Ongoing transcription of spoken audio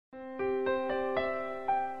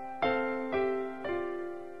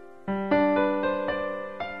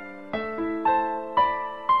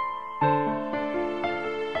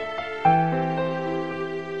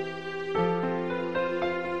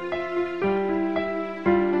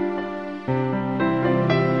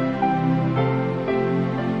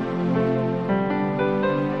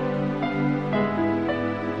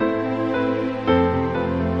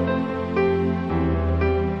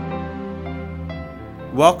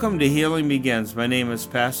Welcome to Healing Begins. My name is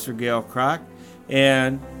Pastor Gail Kroc,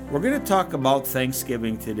 and we're going to talk about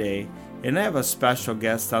Thanksgiving today. And I have a special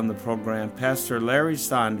guest on the program, Pastor Larry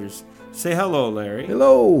Saunders. Say hello, Larry.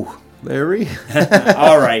 Hello, Larry.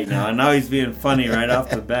 All right, now he's being funny right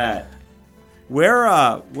off the bat. Where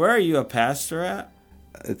are you a pastor at?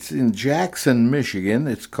 It's in Jackson, Michigan.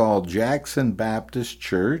 It's called Jackson Baptist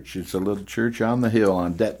Church. It's a little church on the hill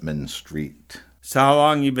on Detman Street. So how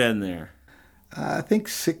long you been there? I think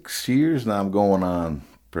 6 years now I'm going on,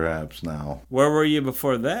 perhaps now. Where were you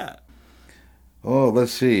before that? Oh,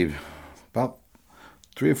 let's see. About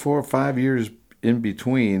 3 or 4 or 5 years in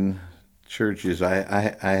between churches.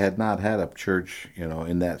 I had not had a church,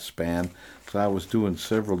 in that span. So I was doing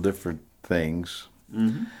several different things.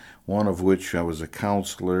 Mm-hmm. One of which I was a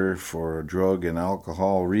counselor for drug and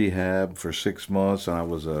alcohol rehab for 6 months. And I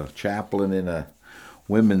was a chaplain in a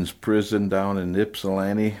women's prison down in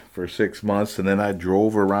Ypsilanti for 6 months, and then I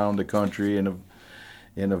drove around the country in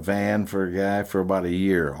a van for a guy for about a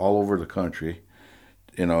year, all over the country.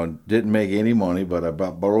 Didn't make any money, but I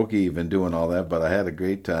about broke even doing all that. But I had a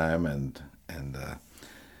great time, and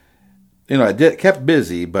I kept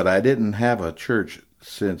busy, but I didn't have a church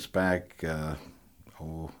since back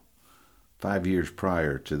 5 years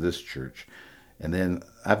prior to this church. And then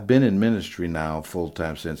I've been in ministry now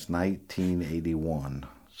full-time since 1981.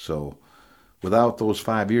 So without those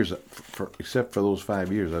 5 years, except for those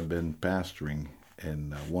 5 years, I've been pastoring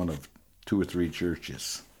in one of 2 or 3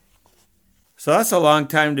 churches. So that's a long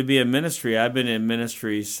time to be in ministry. I've been in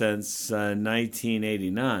ministry since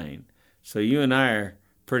 1989. So you and I are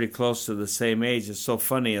pretty close to the same age. It's so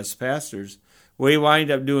funny as pastors. We wind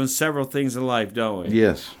up doing several things in life, don't we?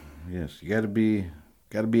 Yes. You got to be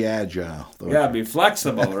agile. You got to be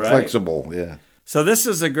flexible, right? Flexible, yeah. So this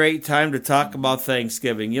is a great time to talk about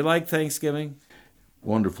Thanksgiving. You like Thanksgiving?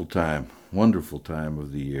 Wonderful time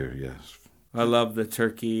of the year, yes. I love the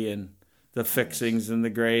turkey and the fixings and the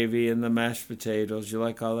gravy and the mashed potatoes. You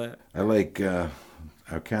like all that? I like,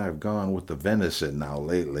 I've kind of gone with the venison now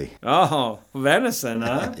lately. Oh, venison,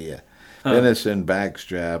 huh? Yeah. Venison,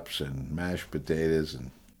 backstraps, and mashed potatoes.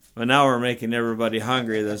 Well, now we're making everybody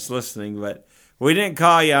hungry that's listening, but we didn't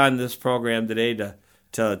call you on this program today to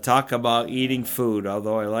talk about eating food,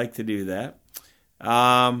 although I like to do that.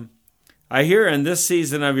 I hear in this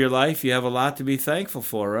season of your life you have a lot to be thankful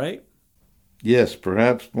for, right? Yes,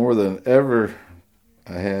 perhaps more than ever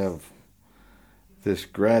I have this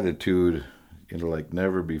gratitude, like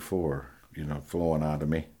never before, flowing out of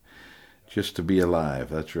me. Just to be alive.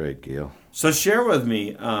 That's right, Gail. So share with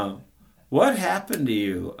me, what happened to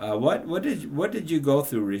you? What did you go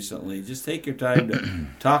through recently? Just take your time to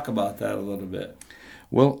talk about that a little bit.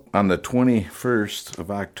 Well, on the 21st of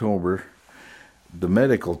October, the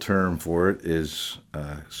medical term for it is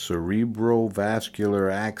cerebrovascular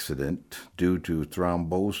accident due to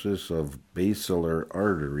thrombosis of basilar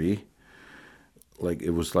artery.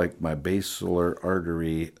 It was like my basilar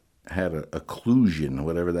artery had an occlusion,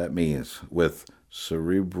 whatever that means, with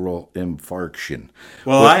cerebral infarction.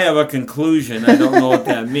 Well, I have a conclusion. I don't know what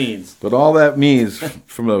that means. But all that means,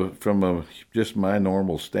 from a just my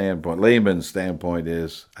normal standpoint, layman's standpoint,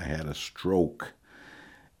 is I had a stroke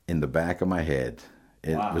in the back of my head.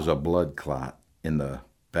 It was a blood clot in the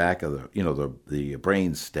back of the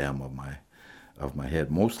brain stem of my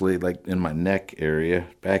head, mostly like in my neck area,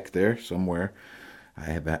 back there somewhere.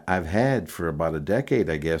 I've had for about a decade,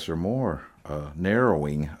 I guess, or more,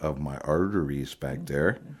 narrowing of my arteries back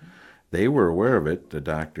there. Mm-hmm. They were aware of it. The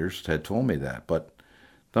doctors had told me that, but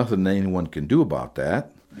nothing anyone can do about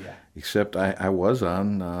that. Yeah. Except I was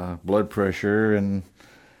on blood pressure and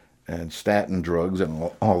statin drugs and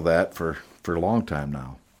all that for a long time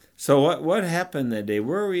now. So what happened that day?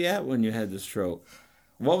 Where were you at when you had the stroke?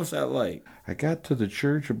 What was that like? I got to the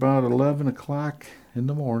church about 11 o'clock in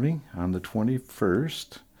the morning on the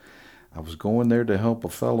 21st. I was going there to help a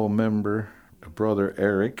fellow member, Brother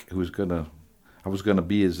Eric, I was going to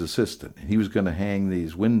be his assistant. He was going to hang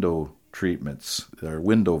these window treatments, or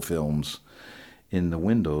window films, in the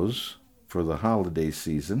windows for the holiday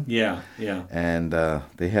season. Yeah. And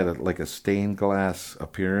they had a stained glass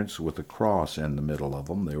appearance with a cross in the middle of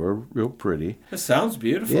them. They were real pretty. That sounds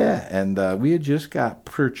beautiful. Yeah, and we had just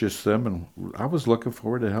purchased them, and I was looking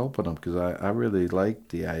forward to helping them because I really liked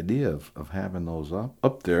the idea of having those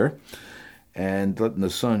up there and letting the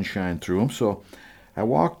sun shine through them. So I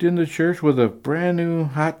walked into church with a brand new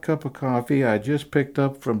hot cup of coffee I just picked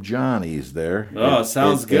up from Johnny's there. Oh,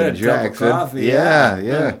 sounds good. Jackson. Cup of coffee.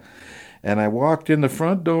 Yeah. And I walked in the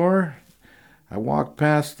front door. I walked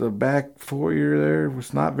past the back foyer there. It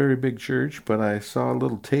was not a very big church, but I saw a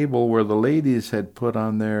little table where the ladies had put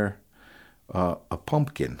on their a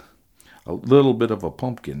pumpkin, a little bit of a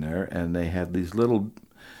pumpkin there, and they had these little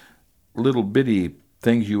bitty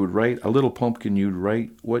things you would write, a little pumpkin you'd write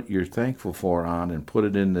what you're thankful for on and put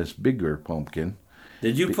it in this bigger pumpkin.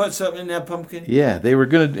 Did you put something in that pumpkin? Yeah, they were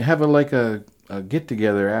going to have a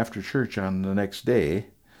get-together after church on the next day,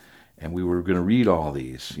 and we were going to read all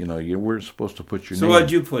these. You know, you weren't supposed to put your name. So what'd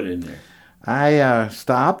you put in there? I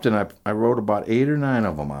stopped, and I wrote about 8 or 9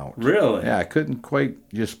 of them out. Really? Yeah, I couldn't quite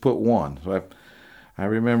just put one. So I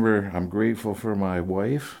remember I'm grateful for my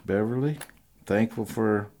wife, Beverly, thankful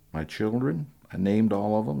for my children. I named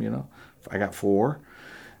all of them, you know. I got 4.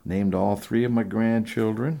 Named all 3 of my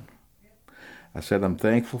grandchildren. I said I'm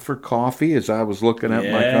thankful for coffee as I was looking at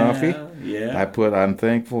my coffee. Yeah. I put I'm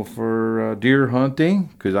thankful for deer hunting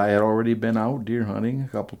because I had already been out deer hunting a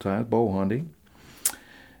couple times, bow hunting.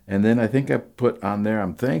 And then I think I put on there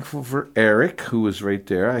I'm thankful for Eric, who was right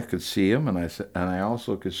there. I could see him, and I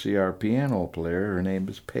also could see our piano player. Her name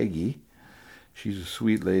is Peggy. She's a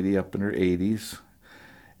sweet lady up in her 80s.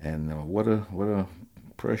 And what a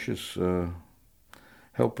precious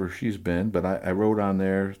helper she's been. But I wrote on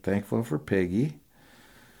there, thankful for Peggy.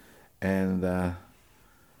 And I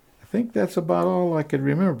think that's about all I could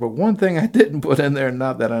remember. But one thing I didn't put in there,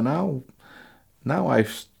 not that I now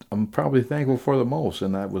I'm probably thankful for the most,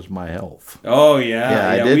 and that was my health. Oh, yeah.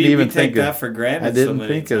 I didn't even we think take that for granted. I didn't so many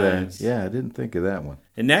think times. of that. Yeah, I didn't think of that one.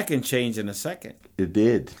 And that can change in a second. It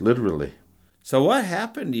did, literally. So what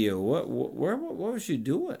happened to you? What was you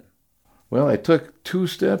doing? Well, I took 2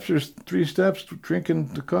 steps or 3 steps drinking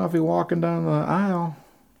the coffee, walking down the aisle,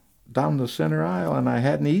 down the center aisle, and I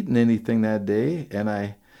hadn't eaten anything that day, and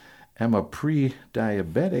I am a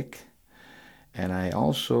pre-diabetic, and I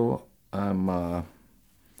also am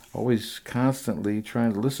always constantly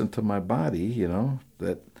trying to listen to my body, you know,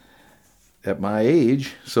 that at my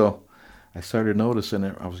age. So I started noticing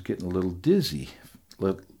that I was getting a little dizzy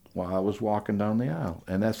while I was walking down the aisle.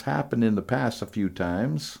 And that's happened in the past a few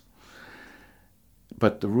times.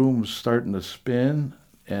 But the room was starting to spin,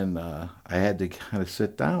 and I had to kind of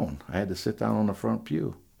sit down. I had to sit down on the front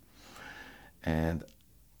pew. And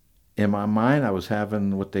in my mind, I was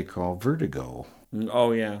having what they call vertigo.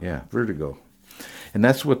 Oh, yeah. Yeah, vertigo. And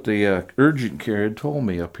that's what the urgent care had told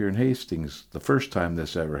me up here in Hastings the first time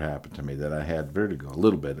this ever happened to me, that I had vertigo, a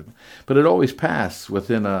little bit. But it always passed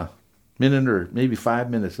within a minute or maybe 5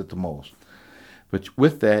 minutes at the most. But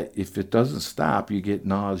with that, if it doesn't stop, you get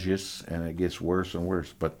nauseous, and it gets worse and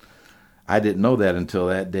worse. But I didn't know that until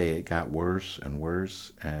that day. It got worse and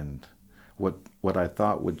worse, and what I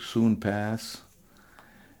thought would soon pass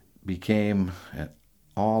became an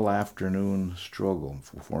all-afternoon struggle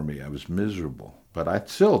for me. I was miserable. But I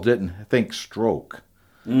still didn't think stroke.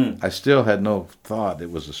 I still had no thought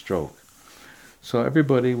it was a stroke. So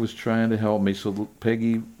everybody was trying to help me. So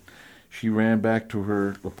Peggy, she ran back to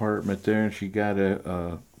her apartment there, and she got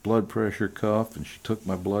a blood pressure cuff, and she took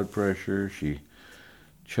my blood pressure. She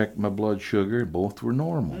checked my blood sugar. Both were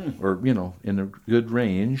normal, or, you know, in a good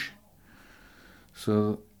range.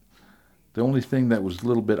 So the only thing that was a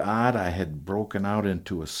little bit odd, I had broken out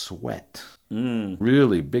into a sweat.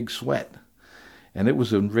 Really big sweat. And it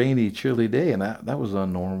was a rainy, chilly day, and that was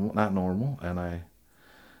not normal. And I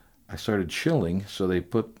started chilling, so they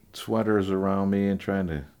put sweaters around me and trying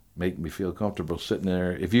to make me feel comfortable sitting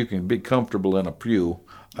there. If you can be comfortable in a pew,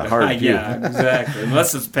 a hard pew. Yeah, exactly.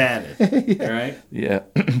 Unless it's padded, yeah. right? Yeah,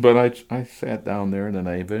 but I sat down there, and then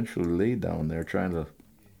I eventually laid down there trying to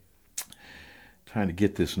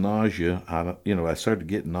get this nausea out of, you know, I started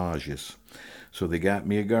getting nauseous. So they got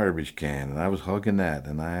me a garbage can, and I was hugging that,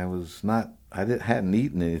 and hadn't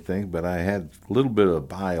eaten anything, but I had a little bit of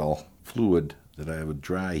bile fluid that I would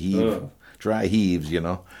dry heaves, you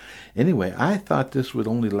know. Anyway, I thought this would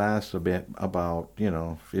only last about,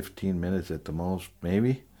 15 minutes at the most,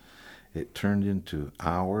 maybe. It turned into an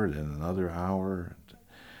hour, then another hour.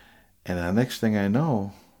 And the next thing I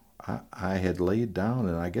know, I had laid down,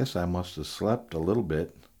 and I guess I must have slept a little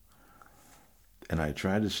bit. And I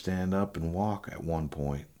tried to stand up and walk at one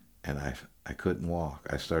point, and I couldn't walk.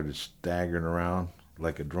 I started staggering around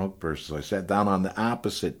like a drunk person. So I sat down on the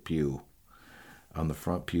opposite pew, on the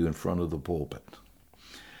front pew in front of the pulpit.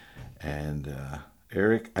 And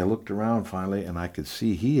Eric, I looked around finally, and I could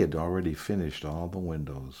see he had already finished all the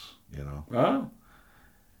windows, you know. Oh.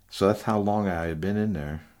 So that's how long I had been in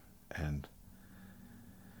there. And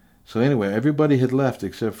so anyway, everybody had left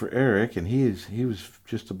except for Eric, and he was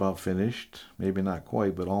just about finished, maybe not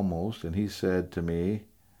quite, but almost. And he said to me,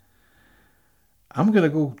 I'm going to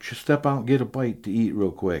go step out and get a bite to eat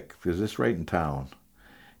real quick, because it's right in town.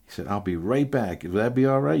 He said, I'll be right back. Will that be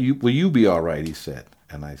all right? Will you be all right? He said.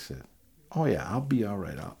 And I said, oh, yeah, I'll be all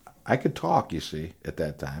right. I could talk, you see, at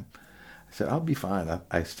that time. I said, I'll be fine.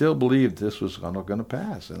 I still believed this was going to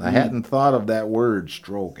pass. And I hadn't thought of that word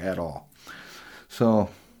stroke at all. So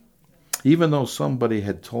even though somebody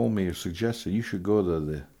had told me or suggested you should go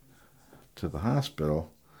to the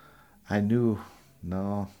hospital, I knew,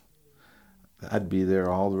 no, I'd be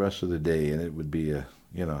there all the rest of the day, and it would be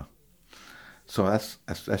So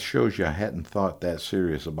that shows you I hadn't thought that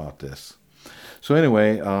serious about this. So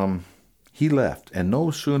anyway, he left, and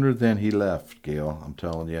no sooner than he left, Gail, I'm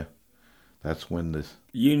telling you, that's when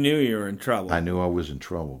You knew you were in trouble. I knew I was in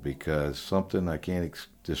trouble, because something I can't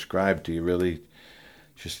describe to you really.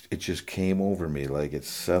 It just came over me, like it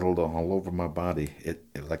settled all over my body. It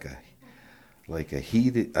like a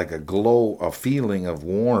heated, like a glow, a feeling of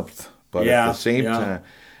warmth. But at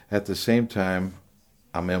the same time,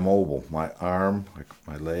 I'm immobile. My arm,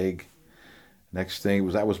 my leg. Next thing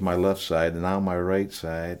that was my left side, and now my right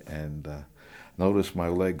side. And noticed my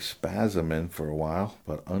leg spasming for a while,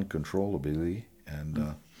 but uncontrollably.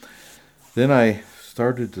 And then I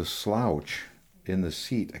started to slouch in the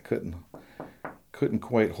seat. I couldn't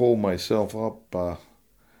quite hold myself up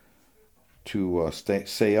to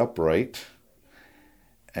stay upright,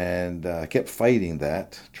 and I kept fighting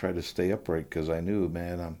that, try to stay upright, because I knew,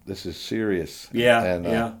 man, this is serious. And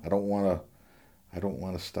I don't want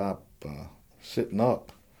to stop sitting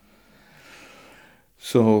up.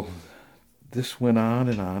 So this went on,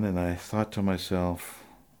 and I thought to myself,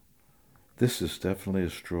 this is definitely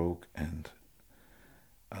a stroke, and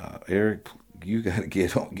Eric, you got to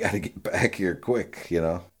get back here quick,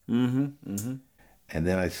 Mm-hmm. And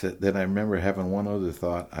then I remember having one other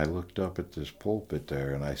thought. I looked up at this pulpit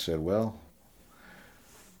there, and I said, well,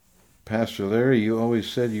 Pastor Larry, you always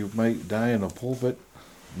said you might die in the pulpit.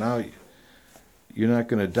 Now you're not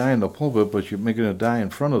going to die in the pulpit, but you're going to die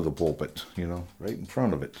in front of the pulpit, right in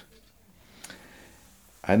front of it.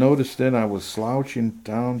 I noticed then I was slouching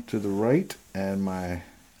down to the right, and I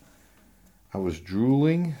was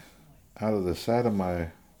drooling out of the side of my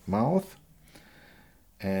mouth,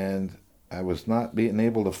 and I was not being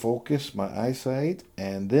able to focus my eyesight.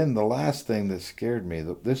 And then the last thing that scared me,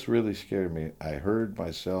 this really scared me, I heard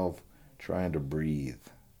myself trying to breathe,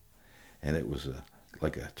 and it was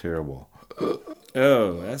like a terrible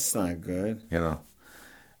oh, that's not good.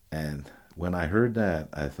 And when I heard that,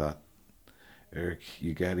 I thought, Eric,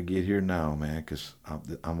 you got to get here now, man, because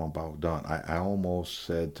I'm about done. I almost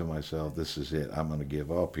said to myself, this is it, I'm going to give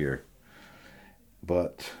up here.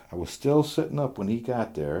 But I was still sitting up when he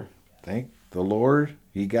got there. Thank the Lord,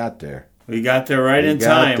 he got there. We got there right in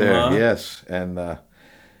time, huh? Yes. And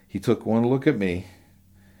he took one look at me,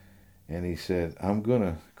 and he said, I'm going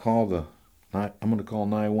to call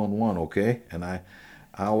 911, okay? And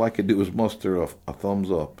all I could do was muster a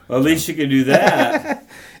thumbs up. Well, at least you could do that.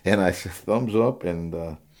 And I said, thumbs up, and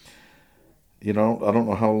I don't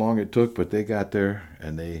know how long it took, but they got there,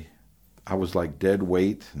 and I was like dead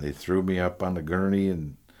weight, and they threw me up on the gurney,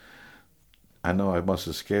 and I know I must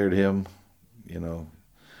have scared him,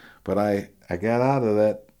 But I got out of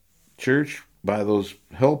that church by those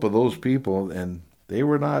help of those people, and they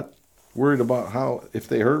were not worried about if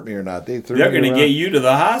they hurt me or not. They're going to get you to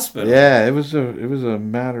the hospital. Yeah, it was a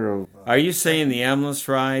matter of. Are you saying the ambulance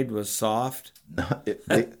ride was soft?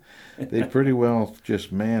 They pretty well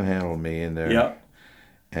just manhandled me in there. Yep.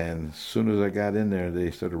 And as soon as I got in there, they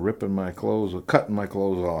started ripping my clothes, cutting my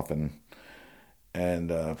clothes off,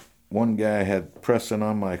 and one guy had pressing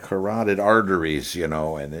on my carotid arteries,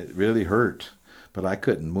 and it really hurt. But I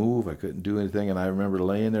couldn't move, I couldn't do anything, and I remember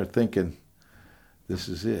laying there thinking, this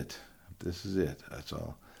is it, that's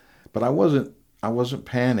all. But I wasn't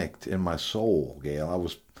panicked in my soul, Gail.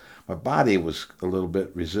 My body was a little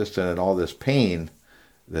bit resistant at all this pain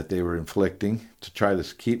that they were inflicting to try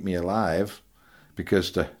to keep me alive.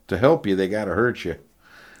 Because to help you, they got to hurt you.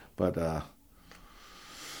 But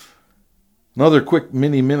another quick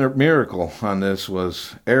mini miracle on this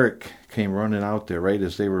was Eric came running out there right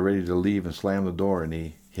as they were ready to leave and slam the door, and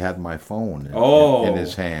he had my phone in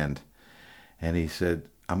his hand. And he said,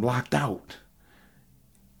 I'm locked out.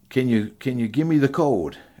 Can you give me the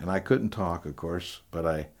code? And I couldn't talk, of course, but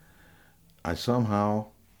I somehow,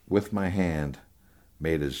 with my hand,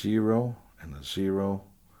 made a 0 and a 0.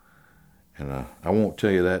 And I won't tell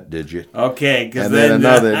you that digit. Okay, because then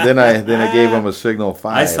another. Then I gave him a signal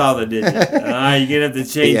 5. I saw the digit. You're gonna have to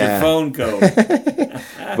change your phone code.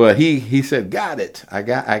 But he said, got it.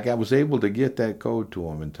 I was able to get that code to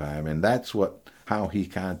him in time, and that's how he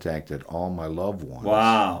contacted all my loved ones.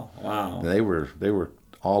 Wow. And they were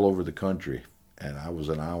all over the country, and I was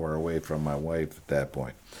an hour away from my wife at that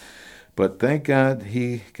point. But thank God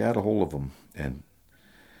he got a hold of them,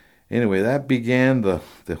 Anyway, that began the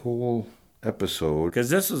whole episode. Because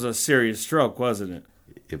this was a serious stroke, wasn't it?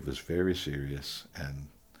 It was very serious, and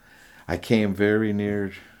I came very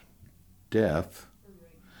near death.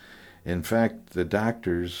 In fact, the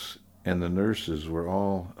doctors and the nurses were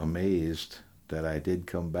all amazed that I did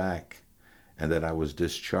come back and that I was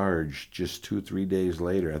discharged just 2-3 days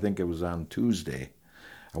later. I think it was on Tuesday.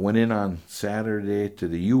 I went in on Saturday to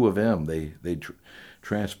the U of M. They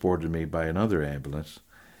transported me by another ambulance,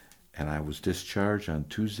 and I was discharged on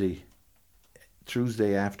Tuesday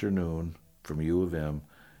afternoon from U of M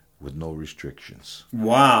with no restrictions.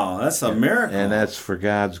 Wow, that's a miracle. And that's for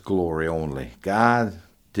God's glory only. God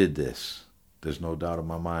did this. There's no doubt in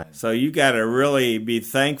my mind. So you got to really be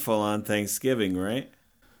thankful on Thanksgiving, right?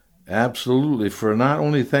 Absolutely, for not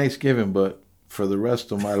only Thanksgiving, but for the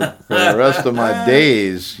rest of my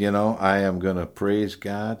days. I am going to praise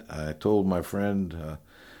God. I told my friend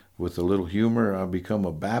with a little humor, I'll become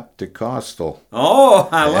a Baptist-costal. Oh,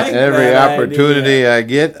 I like Every that opportunity idea. I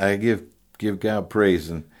get, I give God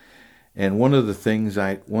praise. And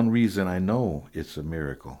one reason I know it's a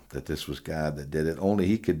miracle that this was God that did it. Only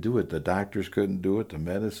He could do it. The doctors couldn't do it. The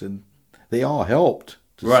medicine, they all helped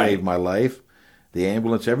to save my life. The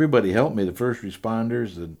ambulance, everybody helped me. The first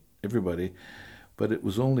responders and everybody. But it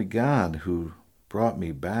was only God who brought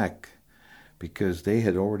me back, because they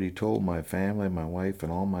had already told my family, my wife,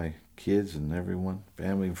 and all my kids and everyone,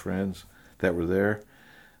 family and friends that were there,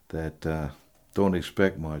 that don't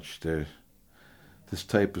expect much. This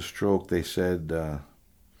type of stroke, they said,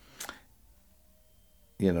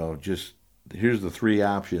 just here's the 3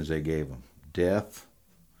 options they gave them: death,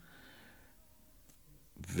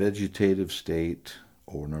 vegetative state,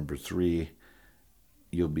 or number 3,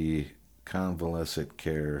 you'll be convalescent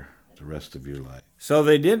care the rest of your life. So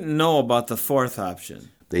they didn't know about the 4th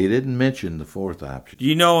option. They didn't mention the 4th option.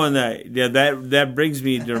 That brings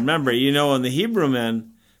me to remember, when the Hebrew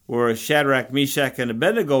men were Shadrach, Meshach, and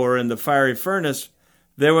Abednego were in the fiery furnace,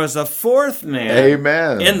 there was a 4th man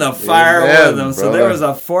Amen. in the fire with them. So brother. there was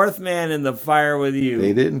a 4th man in the fire with you.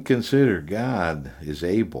 They didn't consider God is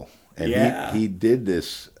able. And he did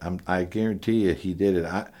this. I guarantee you he did it.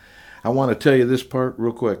 I want to tell you this part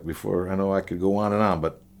real quick before, I know I could go on and on,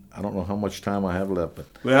 but I don't know how much time I have left.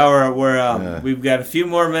 But we've got a few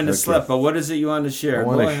more minutes left, but what is it you want to share? I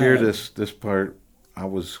want to share this part. I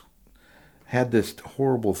had this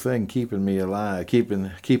horrible thing keeping me alive,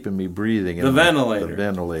 keeping me breathing. The ventilator. The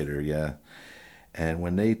ventilator, yeah. And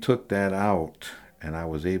when they took that out and I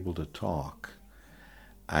was able to talk,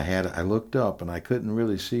 I looked up and I couldn't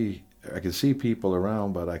really see. I could see people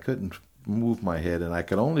around, but I couldn't move my head, and I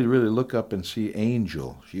could only really look up and see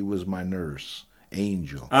Angel. She was my nurse,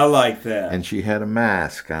 Angel. I like that. And she had a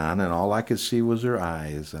mask on, and all I could see was her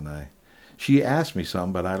eyes. And she asked me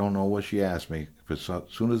something, but I don't know what she asked me. But as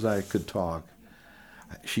soon as I could talk,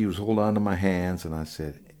 she was holding on to my hands, and I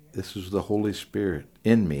said, "This is the Holy Spirit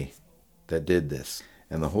in me that did this."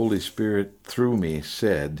 And the Holy Spirit through me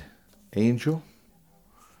said, "Angel,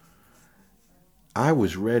 I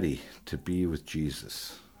was ready to be with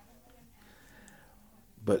Jesus.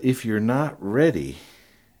 But if you're not ready,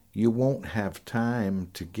 you won't have time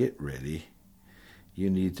to get ready.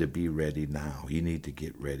 You need to be ready now. You need to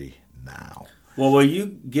get ready now." Well, will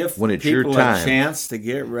you give when it's people your time, a chance to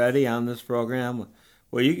get ready on this program?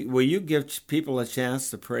 Will you give people a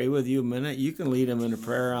chance to pray with you a minute? You can lead them in a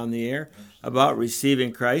prayer on the air about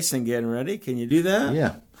receiving Christ and getting ready. Can you do that?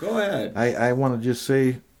 Yeah. Go ahead. I want to just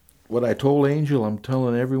say what I told Angel. I'm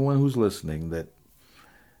telling everyone who's listening that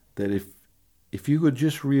if you could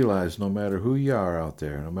just realize, no matter who you are out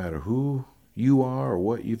there, no matter who you are or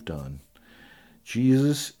what you've done,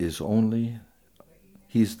 Jesus is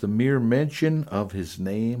He's the mere mention of His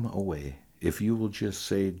name away. If you will just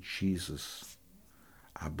say, "Jesus,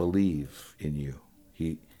 I believe in you,"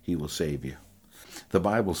 He will save you. The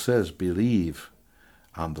Bible says, believe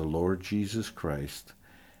on the Lord Jesus Christ,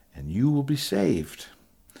 and you will be saved.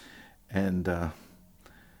 And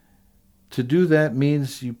to do that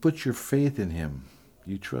means you put your faith in Him.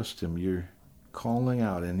 You trust Him. You're calling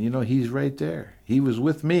out. And, He's right there. He was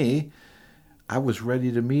with me. I was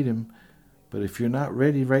ready to meet Him. But if you're not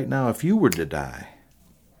ready right now, if you were to die,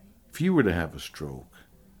 if you were to have a stroke,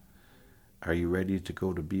 are you ready to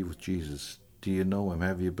go to be with Jesus? Do you know Him?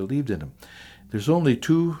 Have you believed in Him? There's only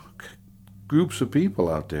 2 groups of people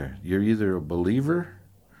out there. You're either a believer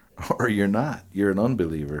or you're not. You're an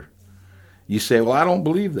unbeliever. You say, "Well, I don't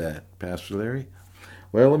believe that, Pastor Larry."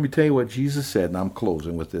 Well, let me tell you what Jesus said, and I'm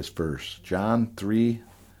closing with this verse. John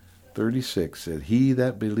 3:36 said, "He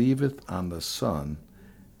that believeth on the Son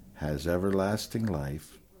has everlasting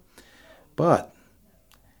life, but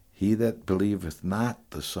He that believeth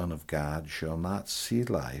not the Son of God shall not see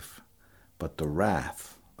life, but the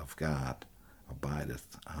wrath of God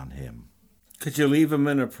abideth on him. Could you leave him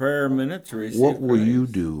in a prayer minute to receive What will praise? you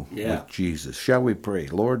do with Jesus? Shall we pray?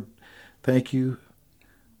 Lord, thank you.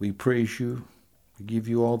 We praise you. We give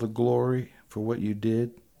you all the glory for what you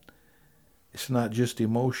did. It's not just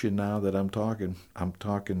emotion now that I'm talking. I'm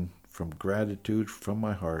talking from gratitude from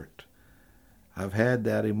my heart. I've had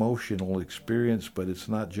that emotional experience, but it's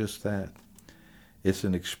not just that. It's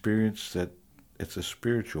an experience that it's a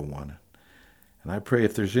spiritual one. And I pray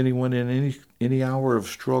if there's anyone in any hour of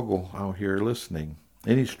struggle out here listening,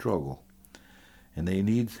 any struggle, and they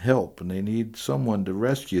need help and they need someone to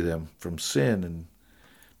rescue them from sin and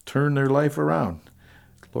turn their life around,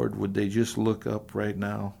 Lord, would they just look up right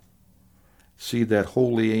now, see that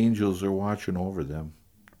holy angels are watching over them,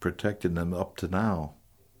 protecting them up to now,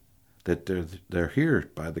 that they're here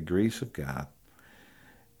by the grace of God,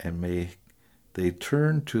 and may they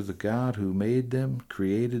turn to the God who made them,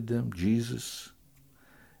 created them, Jesus,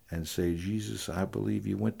 and say, Jesus, I believe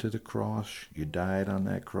you went to the cross, you died on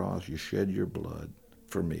that cross, you shed your blood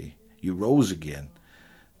for me. You rose again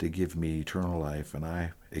to give me eternal life, and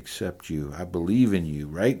I accept you. I believe in you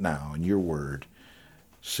right now, in your word.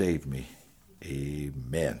 Save me.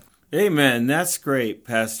 Amen. Amen. That's great,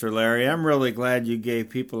 Pastor Larry. I'm really glad you gave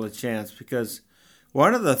people a chance, because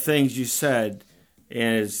one of the things you said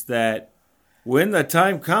is that when the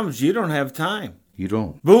time comes, you don't have time. You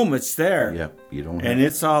don't. Boom, it's there. Yep, you don't. And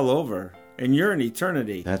it's all over. And you're in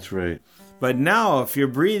eternity. That's right. But now, if you're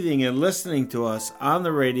breathing and listening to us on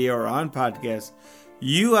the radio or on podcast,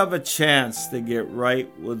 you have a chance to get right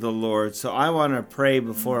with the Lord. So I want to pray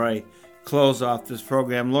before I close off this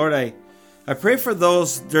program. Lord, I pray for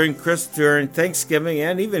those during Thanksgiving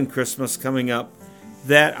and even Christmas coming up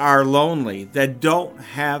that are lonely, that don't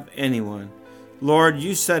have anyone. Lord,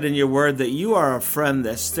 you said in your word that you are a friend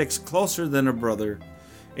that sticks closer than a brother,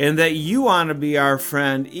 and that you want to be our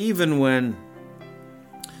friend even when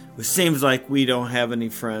it seems like we don't have any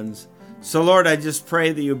friends. So, Lord, I just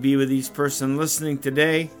pray that you'll be with each person listening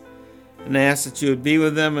today, and I ask that you would be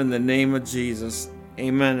with them in the name of Jesus.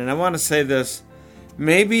 Amen. And I want to say this.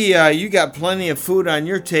 Maybe you got plenty of food on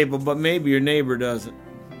your table, but maybe your neighbor doesn't.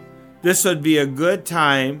 This would be a good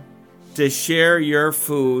time to share your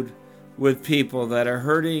food with people that are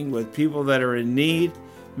hurting, with people that are in need.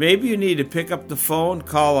 Maybe you need to pick up the phone,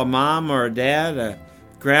 call a mom or a dad, a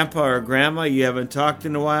grandpa or grandma you haven't talked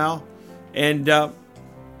in a while, and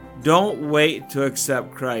don't wait to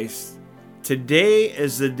accept Christ. Today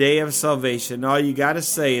is the day of salvation. All you got to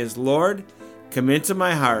say is, Lord, come into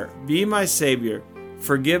my heart, be my Savior,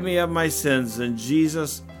 forgive me of my sins, and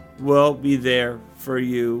Jesus will be there for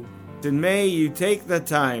you. And may you take the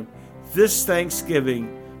time this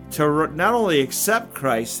Thanksgiving to not only accept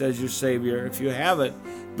Christ as your Savior, if you haven't,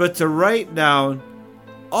 but to write down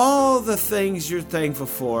all the things you're thankful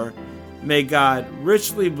for. May God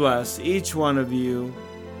richly bless each one of you.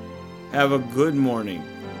 Have a good morning.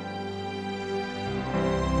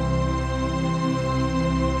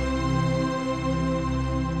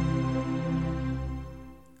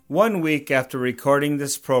 One week after recording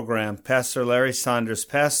this program, Pastor Larry Saunders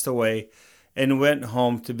passed away and went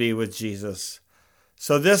home to be with Jesus.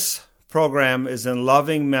 So this program is in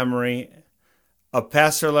loving memory of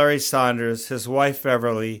Pastor Larry Saunders, his wife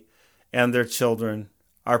Beverly, and their children.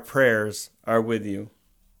 Our prayers are with you.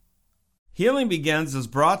 Healing Begins is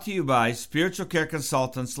brought to you by Spiritual Care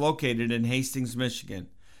Consultants located in Hastings, Michigan.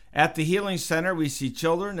 At the Healing Center, we see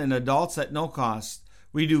children and adults at no cost.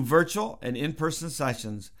 We do virtual and in-person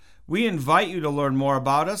sessions. We invite you to learn more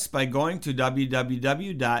about us by going to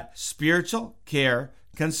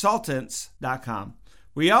www.spiritualcareconsultants.com.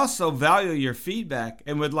 We also value your feedback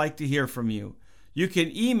and would like to hear from you. You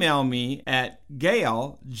can email me at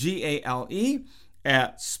Gale, Gale,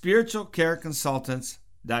 at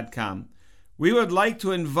spiritualcareconsultants.com. We would like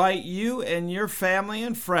to invite you and your family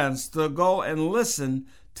and friends to go and listen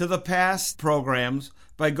to the past programs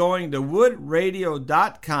by going to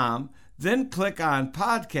woodradio.com, then click on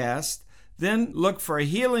podcast, then look for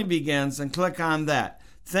Healing Begins and click on that.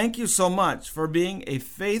 Thank you so much for being a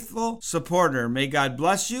faithful supporter. May God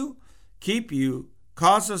bless you, keep you,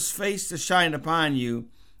 cause His face to shine upon you,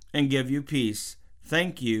 and give you peace.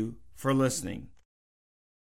 Thank you for listening.